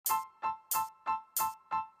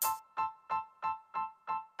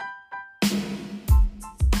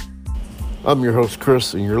I'm your host,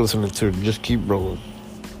 Chris, and you're listening to Just Keep Rolling.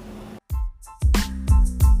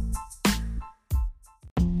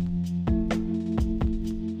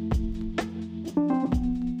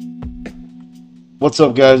 What's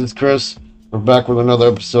up, guys? It's Chris. We're back with another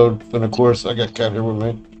episode. And of course, I got Kat here with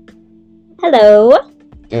me. Hello.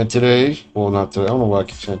 And today, well, not today. I don't know why I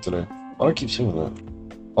keep saying today. Why do I keep saying that?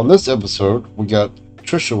 On this episode, we got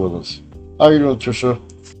Trisha with us. How are you doing, Trisha?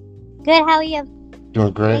 Good, how are you?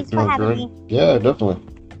 Doing great. Thanks for Doing having great. me. Yeah, definitely.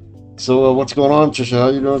 So, what's going on, Trisha? How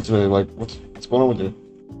are you doing today? Like, what's going on with you?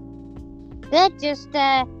 Good, just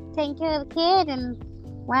taking care of the kid and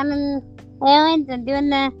running errands and doing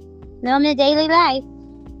the normal daily life.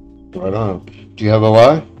 Right on. Do you have a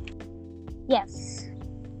Y? Yes.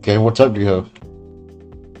 Okay, what type do you have?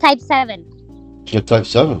 Type 7. You have type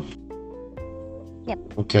 7. Yep.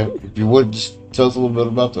 Okay. If you would, just tell us a little bit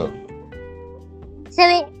about that. So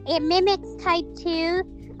it mimics type 2,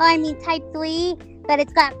 type 3, but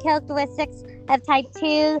it's got characteristics of type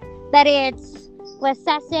 2, but it's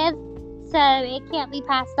recessive, so it can't be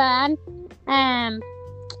passed on. And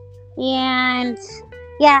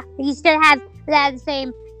yeah, you still have the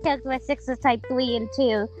same characteristics as type 3 and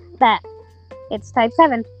 2, but it's type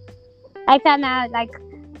 7. I found out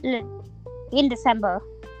in December.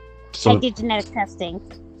 I So, did genetic testing.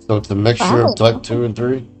 so it's a mixture of type 2 and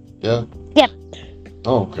 3? Yeah? Yep.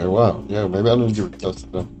 Oh, okay, wow. Yeah, maybe I need to get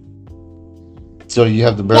tested then. So you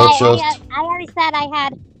have the Yeah, barrel chest? I always said I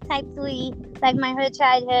had type 3, like my whole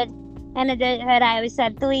childhood and adulthood. I always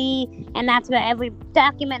said 3, and that's what every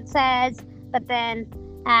document says. But then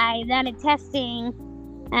I done testing,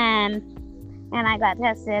 and I got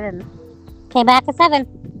tested and came back a 7.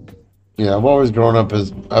 Yeah, I've always grown up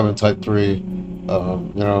as having type 3.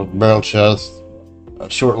 Barrel chest,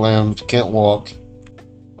 short limbs, can't walk.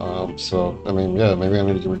 I mean, yeah, maybe I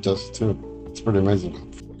need to get retested too. It's pretty amazing.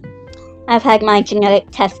 I've had my genetic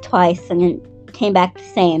test twice and it came back the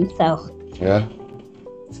same, so. Yeah?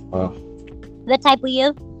 Wow. What type were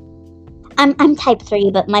you? I'm type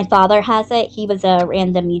 3, but my father has it. He was a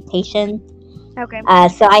random mutation. Okay.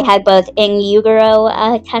 So I had both in utero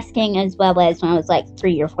testing as well as when I was like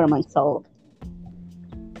 3 or 4 months old.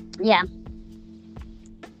 Yeah.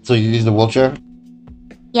 So you use the wheelchair?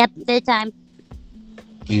 Yep, third time.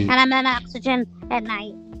 You, And I'm on oxygen at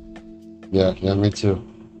night. yeah, me too.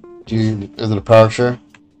 Is it a power chair?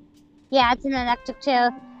 Yeah, it's an electric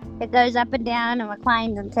chair. It goes up and down and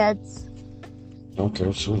reclines and tilts.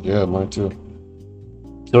 Okay, sweet. Yeah, mine too.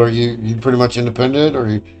 So are you pretty much independent, or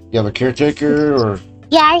you have a caretaker, or?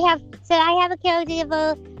 Yeah, I have a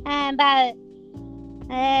caregiver about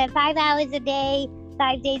 5 hours a day,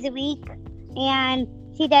 5 days a week, and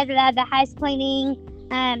she does a lot of the house cleaning,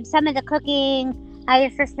 some of the cooking. I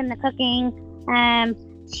assist in the cooking.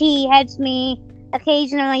 She helps me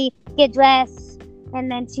occasionally get dressed, and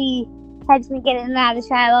then she helps me get in and out of the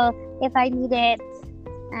shower if I need it.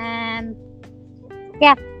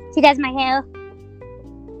 Yeah, she does my hair.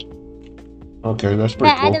 Okay, that's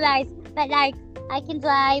pretty cool. But I can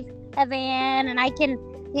drive a van, and I can,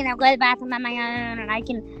 go to the bathroom on my own, and I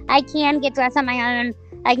can get dressed on my own.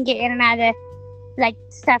 I can get in and out of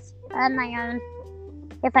stuff on my own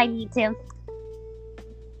if I need to.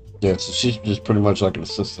 Yeah, so she's just pretty much like an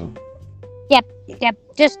assistant. Yep.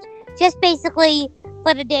 Just basically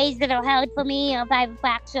for the days that are hard for me, or if I have a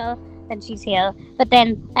fracture, then she's here. But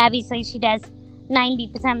then obviously she does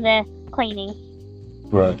 90% of the cleaning.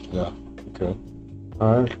 Right. Yeah. Okay.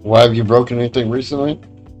 All right. Why have you broken anything recently?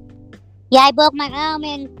 Yeah, I broke my arm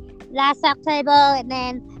in last October, and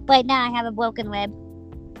then right now I have a broken rib.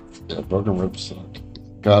 Yeah, broken ribs suck.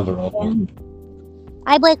 God, they're awful.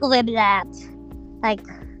 I break a rib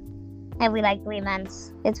every 3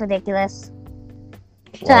 months. It's ridiculous.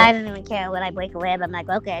 Wow. So I don't even care when I break a rib. I'm like,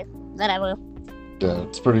 okay, whatever. Yeah,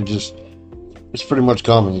 it's pretty much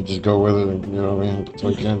common. You just go with it, and you know what I mean? That's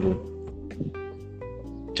what you can do.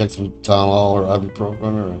 Take some Tylenol or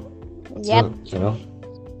ibuprofen, or that's it,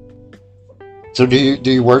 So do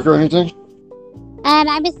you work or anything?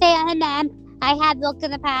 I'm a stay-at-home mom. I have worked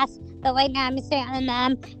in the past, but right now I'm a stay-at-home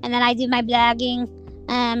mom, and then I do my blogging,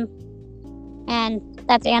 and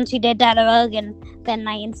that's AnswerDid.org, and then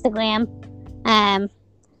my Instagram.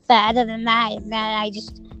 But other than that, I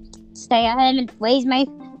just stay at home and raise my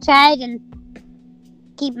child and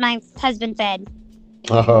keep my husband fed.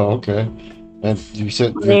 Oh, okay. And you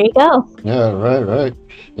said there you go. Yeah, right.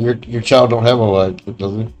 And your child don't have a wife,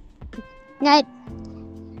 does he? No,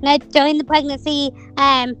 during the pregnancy,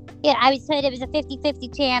 I was told it was a 50-50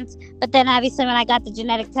 chance, but then obviously when I got the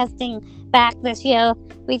genetic testing back this year,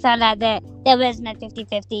 we found out that there wasn't a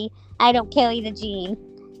 50-50. I don't carry the gene,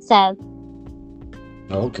 so.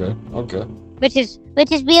 Okay. Okay. which is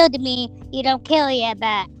weird to me. You don't kill it,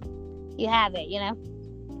 but you have it,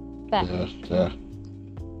 But Yeah. Yeah.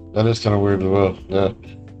 That is kind of weird as well. Yeah.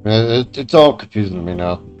 Man, it's all confusing to me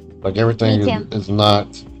now. Like me everything too. is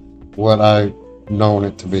not what I known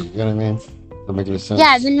it to be. You know what I mean? Doesn't make any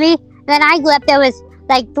Yeah, sense. when I grew up, there was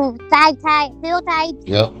like five field types,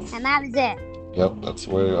 Yep. and that was it. Yep. That's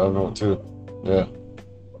the way I know it too. Yeah.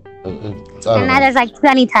 I And don't now know. there's like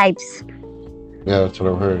 20 types. Yeah, that's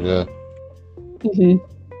what I've heard. Yeah. Mm-hmm.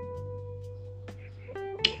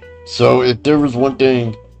 So if there was one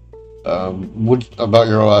thing, would about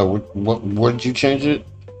your eye, would you change it?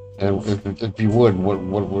 And if you would, what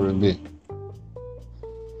would it be?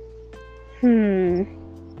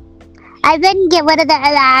 I wouldn't get rid of the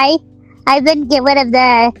AI. I wouldn't get rid of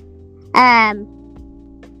the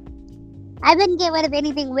I wouldn't get rid of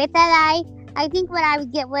anything with AI. I think what I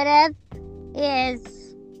would get rid of is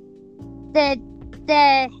the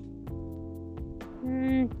the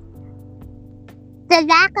the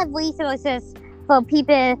lack of resources for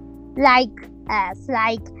people like us.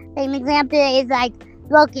 Like an example is like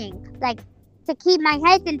working. Like to keep my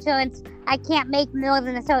health insurance, I can't make more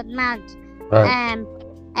than a certain amount. Right.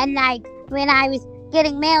 And like when I was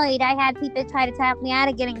getting married, I had people try to talk me out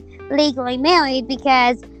of getting legally married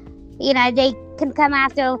because they can come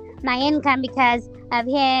after my income because of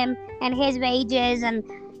him and his wages and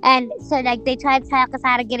so like they try to talk us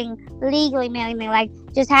out of getting legally married. And they're like,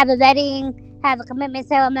 just have a wedding, have a commitment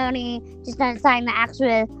ceremony, just don't sign the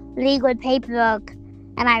actual legal paperwork.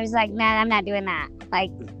 And I was like, no, I'm not doing that. Like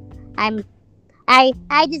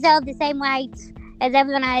I deserve the same rights as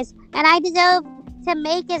everyone else, and I deserve to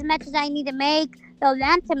make as much as I need to make, or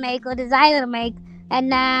want to make, or desire to make, and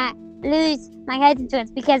not lose my health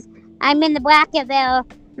insurance because I'm in the bracket where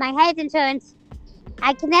my health insurance,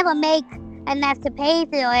 I can never make enough to pay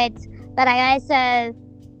for it, but I also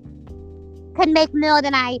could make more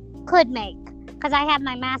than I could make because I have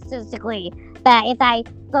my master's degree. But if I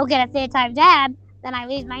go get a full-time job, then I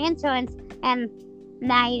lose my insurance and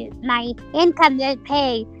my income doesn't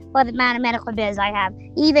pay for the amount of medical bills I have,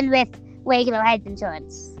 even with regular health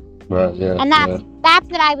insurance. Right. Yeah. And that's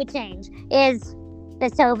what I would change is the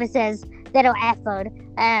services that are offered.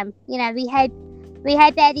 We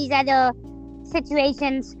had these other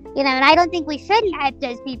situations, and I don't think we shouldn't help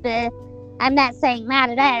those people. I'm not saying that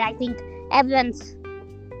at all. I think everyone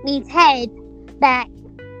needs help, but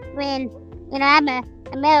when I'm an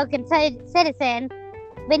American citizen,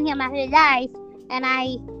 been here my whole life, and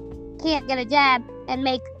I can't get a job and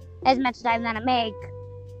make as much as I want to make,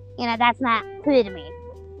 that's not cool to me.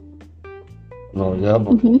 No. Yeah.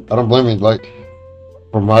 But I don't blame you. Like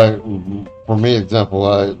for me, example,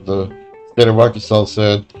 the state of Arkansas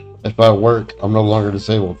said if I work, I'm no longer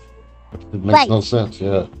disabled. It makes no sense.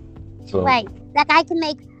 Yeah. So. Right. Like I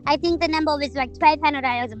think the number was like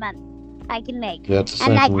 $1,200 a month. I can make. Yeah, it's the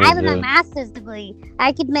and same like for me, I have a master's degree,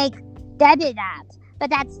 I could make double that,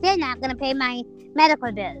 but that's still not going to pay my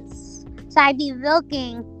medical bills. So I'd be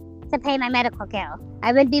working to pay my medical care.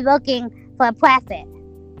 I would be working for a profit.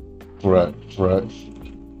 Right.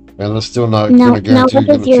 And it's still not Now, going to guarantee what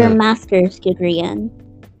you is your master's degree in?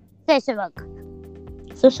 Social work.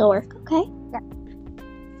 Social work. Okay.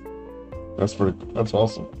 That's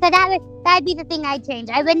awesome. So that'd be the thing I'd change.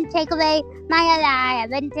 I wouldn't take away my eye. I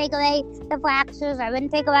wouldn't take away the fractures. I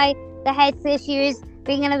wouldn't take away the health issues,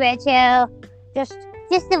 being in a wheelchair. Just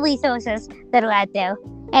the resources that are out there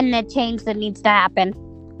and the change that needs to happen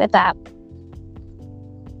with that.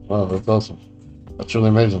 Wow, that's awesome. That's really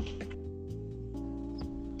amazing.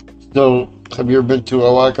 So, have you ever been to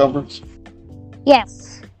a OI conference?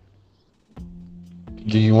 Yes.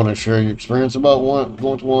 Do you want to share your experience about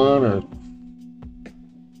going to one, or?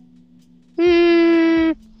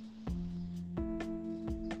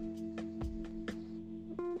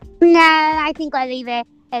 No, I think I'll leave it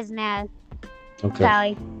as no. Okay.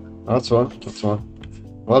 Sorry. That's fine.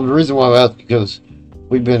 Well, the reason why I asked because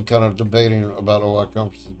we've been kind of debating about OI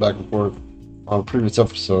conferences back and forth on previous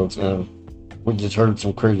episodes, and we just heard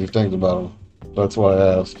some crazy things about them. That's why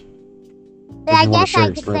I asked. But I guess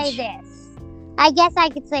I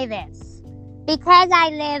could say this. Because I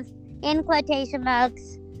live, in quotation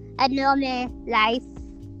marks, a normal life,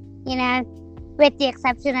 with the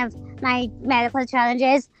exception of my medical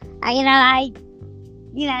challenges. I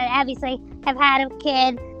obviously have had a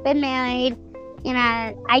kid, been married,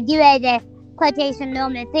 I do all the quotation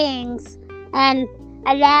normal things. And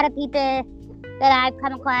a lot of people that I've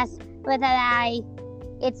come across with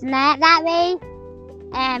it's not that way.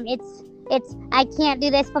 It's I can't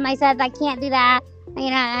do this for myself. I can't do that.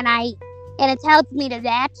 And it helps me to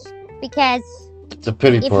watch because it's a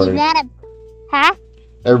pity party. Huh?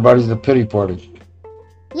 everybody's a pity party.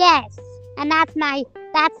 Yes, and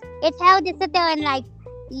it's hard to sit there and like,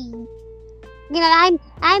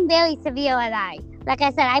 I'm very severe at I. Like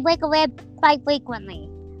I said, I break a rib quite frequently.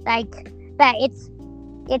 Like, but it's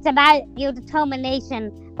about your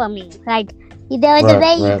determination for me. Like, there's a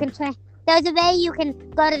way you can there's a way you can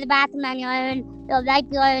go to the bathroom on your own, or wipe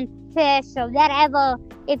your own fish, or whatever,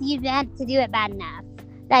 if you want to do it bad enough.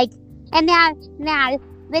 Like, and now,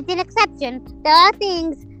 with an exception, there are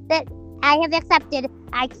things that I have accepted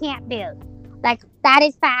I can't do. Like, that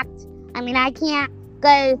is fact. I mean, I can't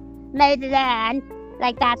go mow the lawn.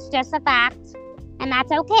 Like, that's just a fact. And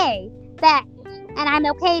that's okay. And I'm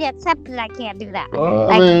okay to accept that I can't do that.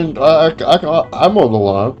 I mean, I'm on the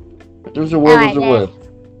line. There's a will, there's a way.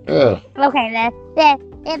 Yeah. Okay,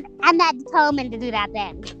 then I'm not determined to do that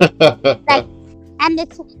then. Like, I'm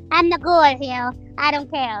the girl here. I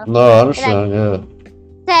don't care. No, I understand,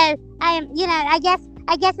 So, I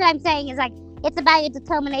guess what I'm saying is, like, it's about your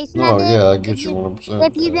determination. Oh, yeah, I get you what I'm saying.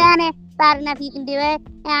 If you want it bad enough, you can do it.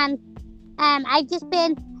 And I've just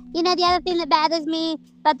been, the other thing that bothers me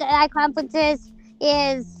about the AI conferences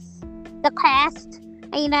is the cost.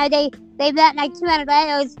 They want like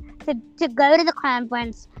 $200 to go to the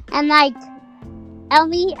conference, and like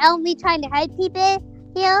only trying to help people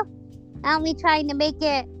here, only trying to make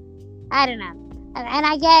it, I don't know. And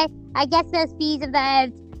I guess those fees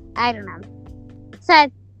involved, I don't know.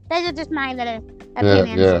 So those are just my little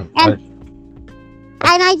opinions. Yeah.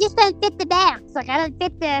 And I just don't fit the box. Like, I don't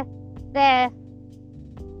fit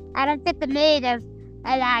the mood of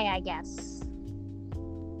AI, I guess.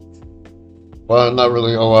 Well, not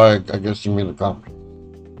really. Oh, I guess you mean the conference.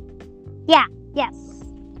 Yeah. Yes.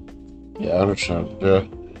 Yeah, I understand. Yeah.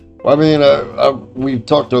 Well, I mean, we've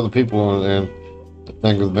talked to other people, and the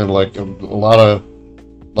thing has been like a lot of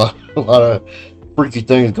freaky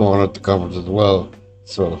things going on at the conference as well.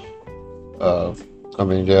 So, I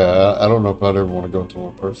mean, yeah, I don't know if I'd ever want to go to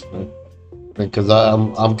one personally, because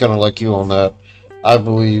I'm kind of like you on that. I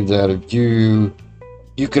believe that if you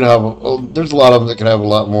can have, there's a lot of them that can have a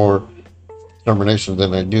lot more determination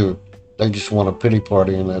than they do. They just want a pity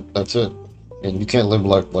party, and that's it. And you can't live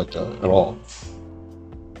life like that at all.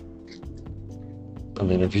 I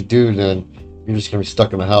mean, if you do, then you're just gonna be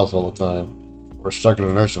stuck in the house all the time, or stuck in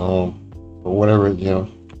a nursing home, or whatever,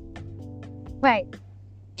 Right.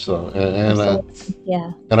 So,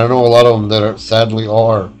 yeah. And I know a lot of them that sadly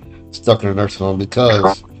are stuck in a nursing home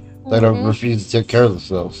because they don't refuse to take care of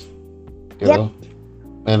themselves. You know?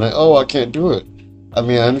 And I can't do it. I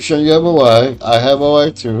mean, I understand you have OI. I have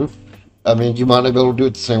OI too. I mean, you might not be able to do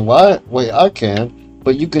it the same way I can,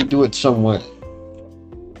 but you can do it some way.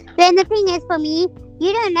 Then the thing is, for me,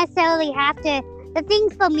 you don't necessarily have to. The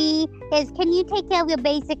things for me is, can you take care of your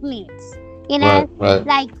basic needs? Right.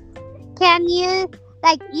 Like, can you?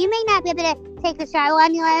 Like, you may not be able to take a shower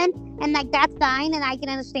on your own, and like that's fine, and I can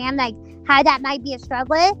understand like how that might be a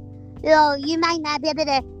struggle. You might not be able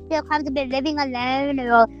to feel comfortable living alone,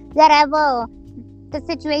 or whatever the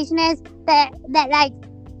situation is. But like,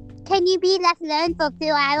 can you be left alone for a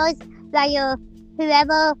few hours while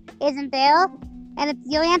whoever isn't there? And if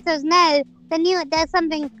your answer is no, then there's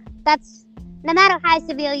something that's, no matter how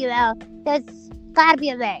severe you are, there's gotta be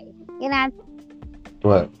a way,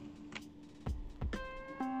 Right.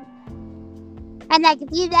 And like, if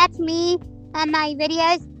you watch me on my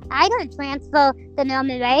videos, I don't transfer the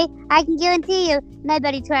normal way. I can guarantee you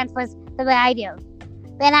nobody transfers the way I do.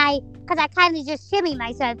 Because I kind of just shimmy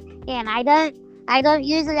myself in. I don't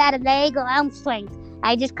use a lot of leg or arm strength.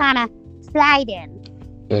 I just kind of slide in.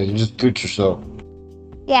 Yeah, you just scoot yourself.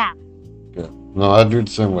 Yeah. Yeah. No, I do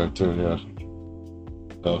the same way too. Yeah.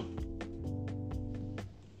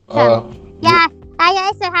 Yeah, I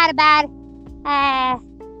also had a bad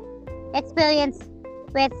experience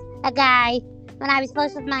with a guy when I was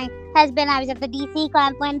first with my husband. I was at the DC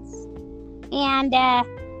conference, and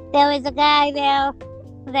there was a guy there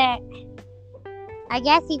that I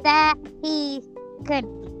guess he thought he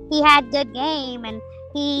had good game, and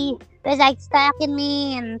he was like stalking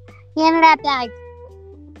me, and he ended up like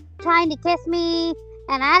trying to kiss me,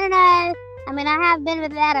 and I don't know. I mean, I have been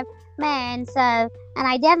with a lot of men, so, and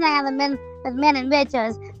I definitely haven't been with men in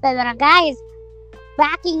wheelchairs, but when a guy is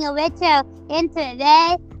backing a wheelchair into a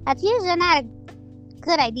day, that's usually not a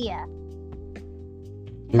good idea.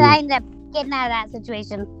 So I ended up getting out of that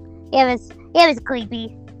situation. It was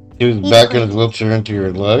creepy. He was backing his wheelchair into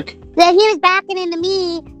your leg? Then he was backing into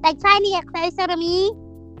me, like trying to get closer to me,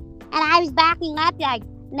 and I was backing up like,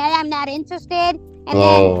 no, I'm not interested. And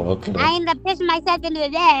okay. I ended up pushing myself into a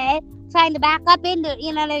bed, trying to back up into,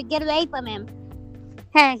 to get away from him.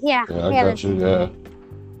 Yeah. Yeah, I got you. Yeah,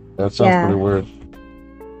 that sounds pretty weird.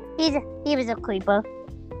 he was a creeper.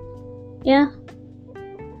 Yeah.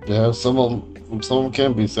 Yeah, some of them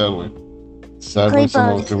can be, sadly. Sadly, some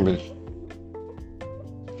of them can be.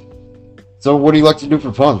 So, what do you like to do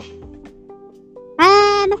for fun?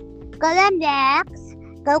 Go on decks,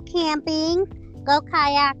 go camping, go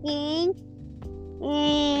kayaking.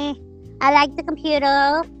 I like the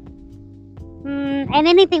computer. And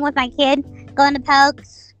anything with my kid. Go into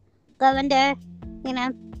parks, go into,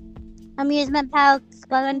 amusement parks,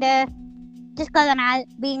 go into, just going out,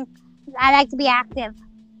 I like to be active.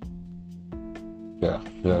 Yeah,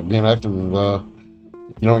 being active,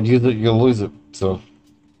 you don't use it, you'll lose it, so.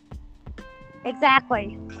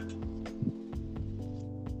 Exactly.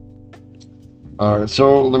 Alright,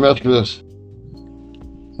 so let me ask you this.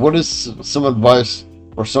 What is some advice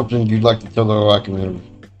or something you'd like to tell the OI community?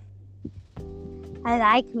 I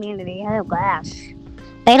like community. Oh gosh,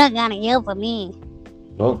 they don't gotta heal for me.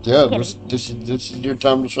 Oh yeah, this is your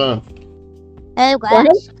time to shine. Oh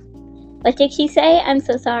gosh. What did she say? I'm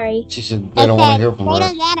so sorry. She said they don't want to hear from her.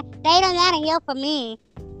 They don't gotta heal for me.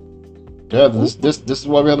 Yeah, this is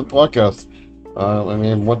why we have the podcast. I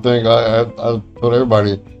mean, one thing I told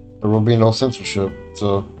everybody, there will be no censorship.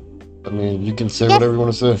 So, I mean, you can say whatever you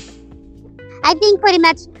want to say. I think pretty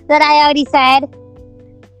much that I already said.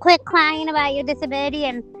 Quit crying about your disability,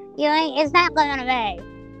 and it's not going away.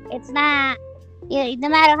 It's not. No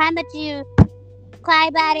matter how much you cry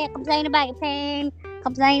about it, complain about your pain,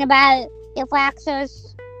 complain about your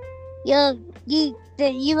fractures, you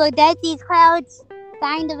will dust these clouds,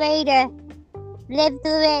 find a way to live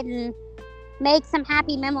through it and make some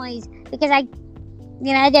happy memories. Because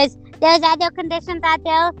there's other conditions out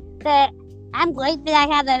there that I'm grateful I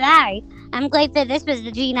have a life. I'm grateful this was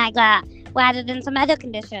the gene I got, rather than some other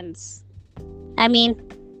conditions. I mean,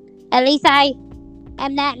 at least I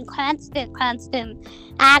am not in constant,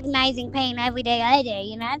 agonizing pain every day,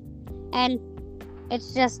 And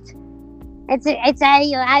it's just, it's how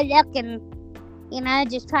you look and,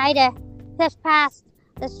 just try to push past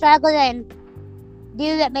the struggle and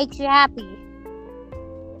do what makes you happy.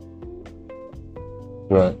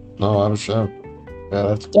 Right. No, I understand. Yeah,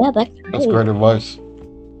 that's great advice.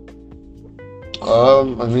 I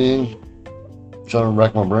mean, I'm trying to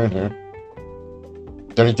rack my brain here.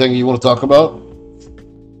 Is there anything you want to talk about?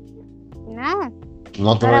 No.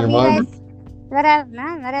 Nothing on your mind? What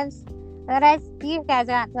else do you guys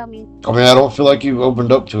want to tell me? I mean, I don't feel like you've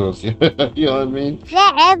opened up to us. You know what I mean?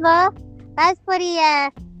 Yeah, ever. That's pretty,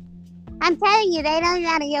 I'm telling you, they don't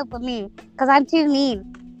gotta heal for me, because I'm too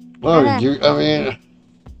mean. No, I'm not...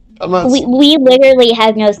 We literally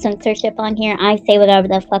have no censorship on here. I say whatever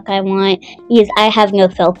the fuck I want. I have no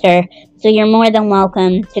filter. So you're more than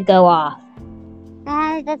welcome to go off.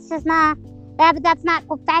 That's just not... that's not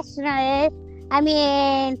professional. I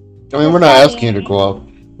mean, we're not asking you to go off.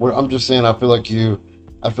 I'm just saying, I feel like you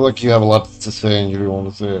have a lot to say and you don't want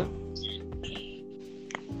to say it.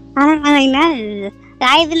 I don't really know.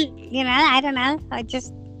 I don't know. I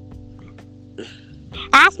just...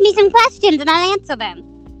 Ask me some questions and I'll answer them.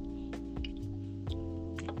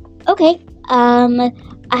 Okay.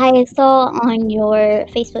 I saw on your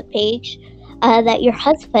Facebook page that your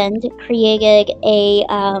husband created a,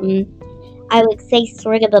 I would say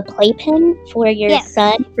sort of a playpen for your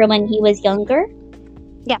son from when he was younger.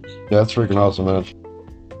 Yeah. Yeah, that's freaking awesome, man.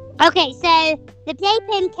 Okay, so the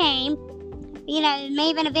playpen came.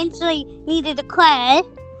 Maven eventually needed a clay,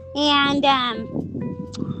 and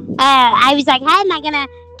I was like, how am I gonna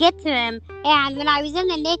get to him? And when I was in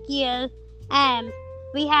the NICU,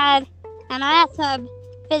 we had an awesome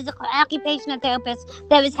physical occupational therapist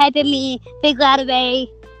that was helping me figure out a way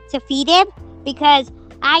to feed him, because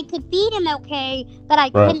I could feed him okay, but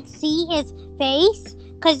I couldn't see his face.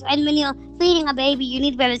 And when you're feeding a baby, you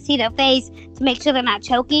need to be able to see their face to make sure they're not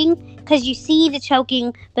choking, because you see the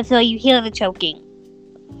choking before you hear the choking.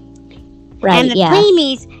 Right, and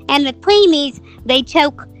the preemies, they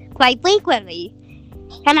choke quite frequently.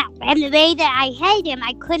 And the way that I held him,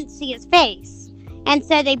 I couldn't see his face. And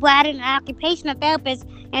so they brought in an occupational therapist,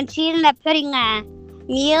 and she ended up putting a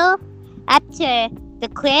meal up to the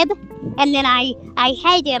crib. And then I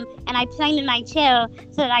held him, and I planted in my chair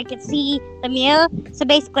so that I could see the mirror. So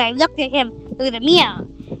basically, I looked at him through the mirror.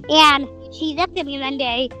 And she looked at me one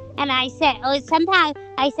day, and I said, I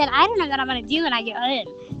don't know what I'm going to do when I get home.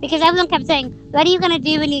 Because everyone kept saying, what are you going to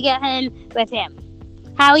do when you get home with him?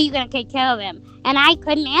 How are you going to take care of him? And I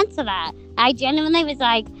couldn't answer that. I genuinely was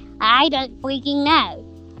like, I don't freaking know.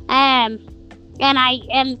 And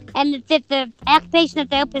the occupational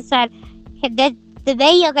therapist said, the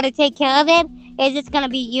way you're going to take care of it is it's going to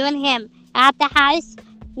be you and him at the house.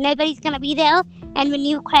 Nobody's going to be there. And when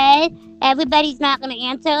you cry, everybody's not going to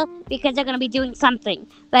answer because they're going to be doing something.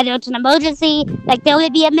 Whether it's an emergency, like there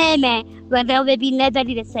would be a moment where there would be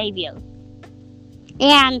nobody to save you.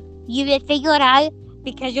 And you would figure it out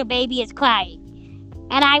because your baby is crying.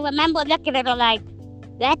 And I remember looking at her like,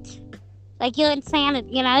 what? Like, you're insane,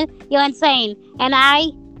 You're insane. And I,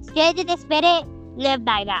 still to this minute, live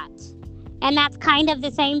by that. And that's kind of the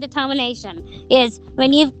same determination. Is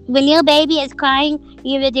when your baby is crying,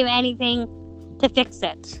 you will do anything to fix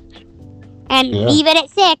it. And even at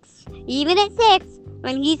six,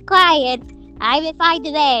 when he's crying, I will find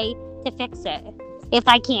a way to fix it if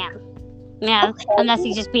I can. Okay. Unless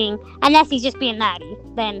he's just being naughty,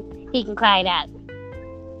 then he can cry it out.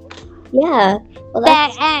 Yeah. Well,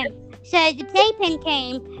 that's... So the playpen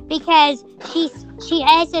came because she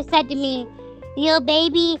also said to me, your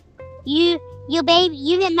baby will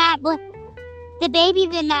not, the baby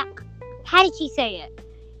will not, how did she say it?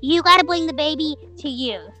 You gotta bring the baby to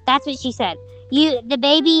you. That's what she said. You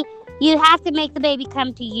have to make the baby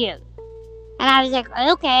come to you. And I was like,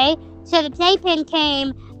 okay. So the playpen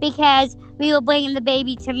came because we were bringing the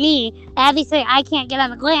baby to me. Obviously, I can't get on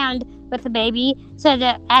the ground with the baby, so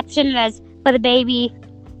the option was for the baby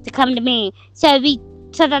to come to me. So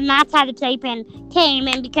then that's how the playpen came.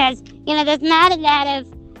 And because, there's not a lot of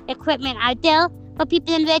equipment out there for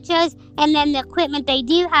people in wheelchairs, and then the equipment they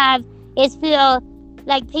do have is for,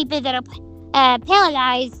 like, people that are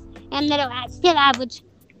paralyzed and that are still average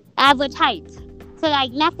height. So,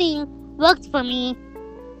 like, nothing worked for me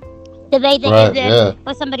the way that it did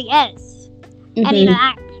for somebody else. Mm-hmm.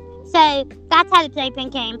 And, so that's how the playpen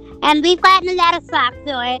came. And we've gotten a lot of slack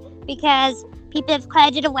for it because people have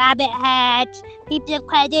credited a rabbit hatch. People have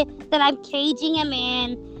credited that I'm caging him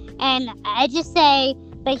in. And I just say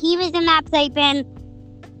that he was in that playpen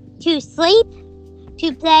to sleep,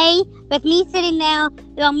 to play, with me sitting there,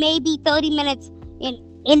 maybe 30 minutes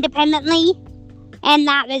independently, and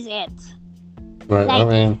that was it. Right, like, I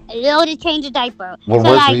mean... to change a diaper. What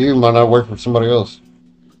works for you might not work for somebody else.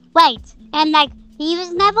 Right, and, like, he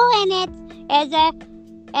was never in it as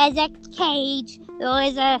a cage, or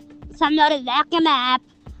as some sort of vacuum app,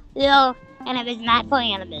 and it was not for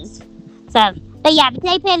animals. So, but yeah, the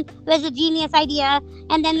playpen was a genius idea,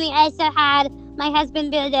 and then we also had my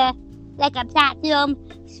husband build a platform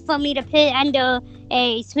for me to put under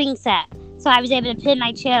a swing set. So I was able to put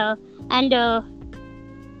my chair under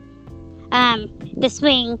the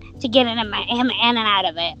swing to get him in and out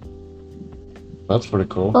of it. That's pretty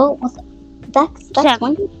cool. Oh, that's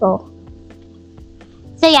wonderful.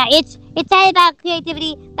 So yeah, it's all about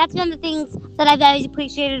creativity. That's one of the things that I've always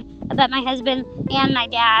appreciated about my husband and my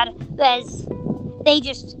dad, was they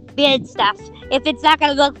just build stuff. If it's not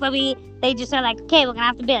gonna work for me, they just are like, okay, we're gonna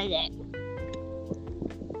have to build it.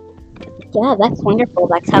 Yeah, that's wonderful.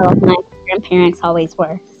 That's how my grandparents always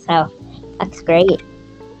were. So that's great.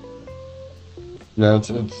 Yeah, it's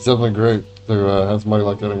definitely great to have somebody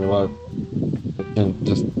like that in your life that can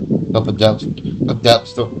just help adapt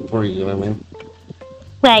stuff for you. You know what I mean?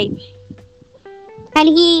 Right. And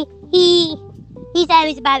he's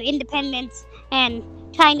always about independence and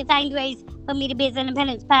trying to find ways for me to be as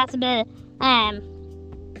independent as possible.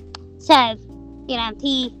 So,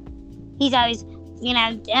 he's always,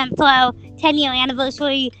 for our 10-year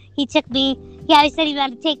anniversary, he always said he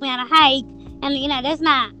wanted to take me on a hike. And, there's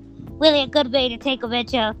not really a good way to take a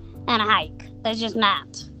wheelchair on a hike. There's just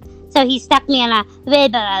not. So he stuck me in a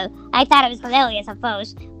wheelbarrow. I thought it was hilarious at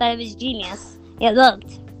first, but it was genius. It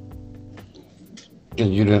worked.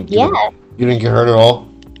 And you didn't get hurt at all?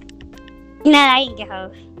 No, I didn't get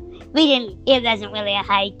hurt. It wasn't really a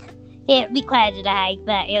hike. We called it a hike,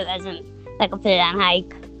 but it wasn't like a full-on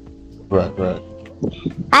hike. Right.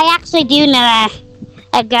 I actually do know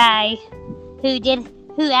a guy who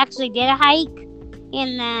actually did a hike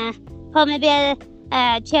in the Permobile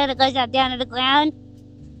chair that goes out down to the ground.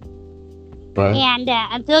 Right. And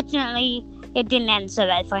unfortunately, it didn't end so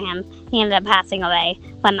well for him. He ended up passing away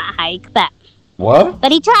from that hike. But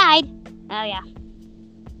he tried. Oh yeah,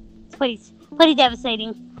 it's pretty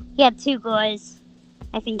devastating. He had 2 girls,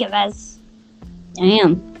 I think it was.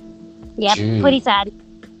 Damn. Yep. Jeez. Pretty sad.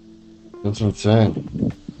 That's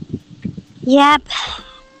insane. Yep.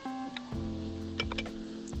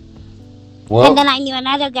 Well, and then I knew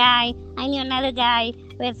another guy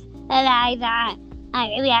with a guy that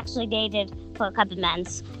we actually dated for a couple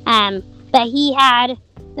months. But he had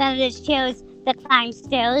one of those chairs that climbs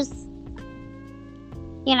stairs.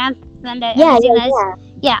 Yeah.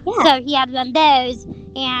 So he had one of those,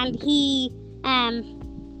 and he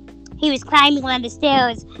was climbing one of the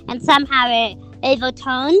stairs, and somehow it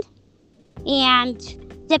overturned and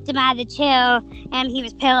dipped him out of the chair, and he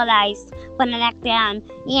was paralyzed from the neck down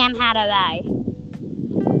and had a eye.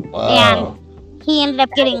 Wow. And he ended up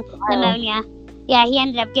getting pneumonia. Yeah, he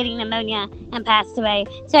ended up getting pneumonia and passed away.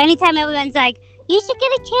 So anytime everyone's like, you should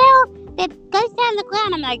get a chair that goes down the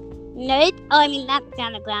ground, I'm like, nope. Oh, I mean, not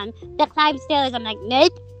down the ground. That climbs stairs, I'm like,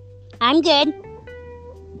 nope. I'm good.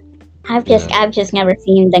 I've just never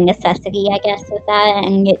seen the necessity, I guess, with that,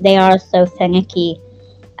 and they are so finicky.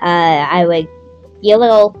 I would be a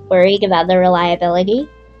little worried about the reliability.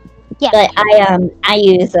 Yeah. But I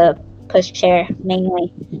use a pushchair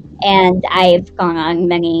mainly, and I've gone on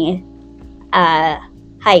many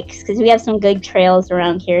hikes because we have some good trails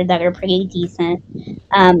around here that are pretty decent.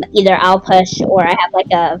 Either I'll push or I have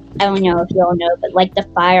like I don't know if you all know, but like the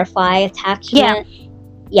Firefly attachment.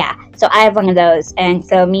 Yeah, so I have one of those, and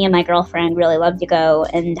so me and my girlfriend really love to go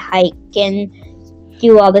and hike and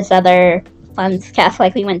do all this other fun stuff.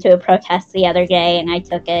 Like we went to a protest the other day, and I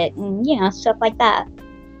took it, and stuff like that.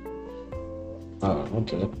 Oh,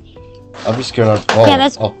 okay. I'd be scared I'd fall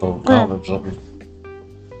off the mountain or something.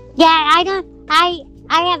 Yeah, I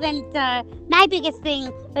haven't. My biggest thing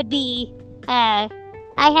would be I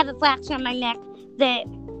have a fracture on my neck that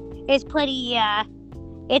is pretty.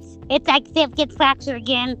 It's like if it gets fractured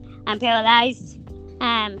again, I'm paralyzed.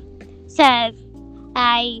 So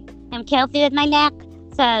I am careful with my neck.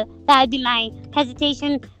 So that would be my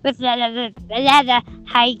hesitation with a lot of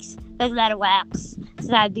hikes. There's a lot of rocks. So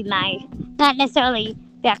that would be my, not necessarily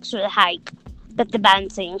the actual hike, but the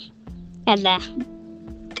bouncing and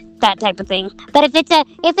that type of thing. But if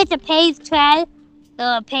it's a paved trail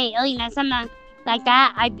or something like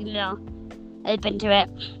that, I'd be more open to it.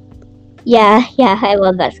 Yeah, I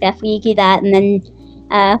love that stuff. We do that, and then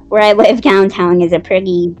where I live downtown is a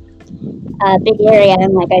pretty big area,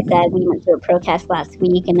 and like I said, we went to a protest last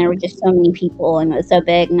week, and there were just so many people, and it was so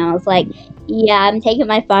big, and I was like, yeah, I'm taking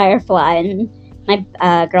my Firefly, and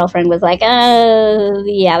my girlfriend was like, oh,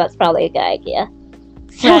 yeah, that's probably a good idea.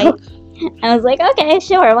 So I was like, okay,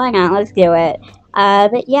 sure, why not? Let's do it.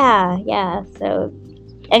 But yeah, so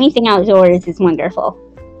anything outdoors is wonderful.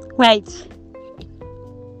 Right.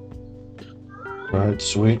 All right,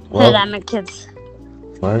 sweet. Well, Hold on, my kids.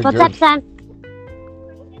 very What's good. up, son?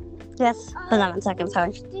 Yes. Hold on one second.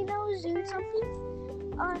 Sorry. Do you know Zoom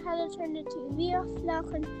something? How to turn the TV off now?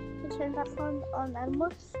 Can you turn back on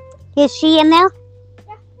animals? Is she in there?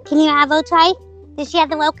 Yeah. Can you have her try? Does she have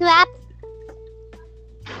the Roku app?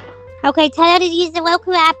 Okay, tell her to use the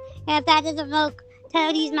Roku app, and if that doesn't work, tell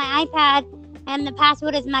her to use my iPad, and the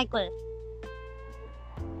password is Michael.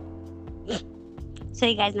 So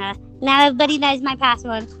you guys know. Now everybody knows my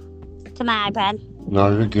password to my iPad. No,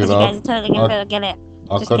 you're good. You guys are totally gonna forget it.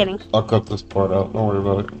 Just kidding. I'll cut this part out. Don't worry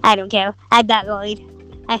about it. I don't care. I'm not worried.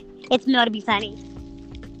 It's more to be funny.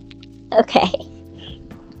 Okay.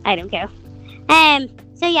 I don't care.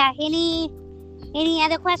 So yeah, any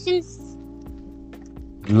other questions?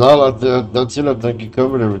 No, that's it. I think you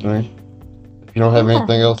covered everything. If you don't have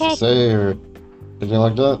anything else okay. to say or anything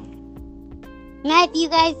like that. Now, if you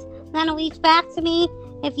guys want to reach back to me,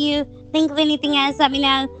 if you think of anything else, let me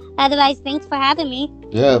know. Otherwise, thanks for having me.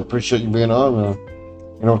 Yeah, appreciate you being on, man.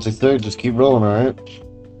 You know what they say, just keep rolling, all right?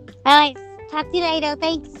 All right, talk to you later.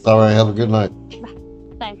 Thanks. All right, have a good night.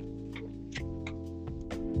 Bye.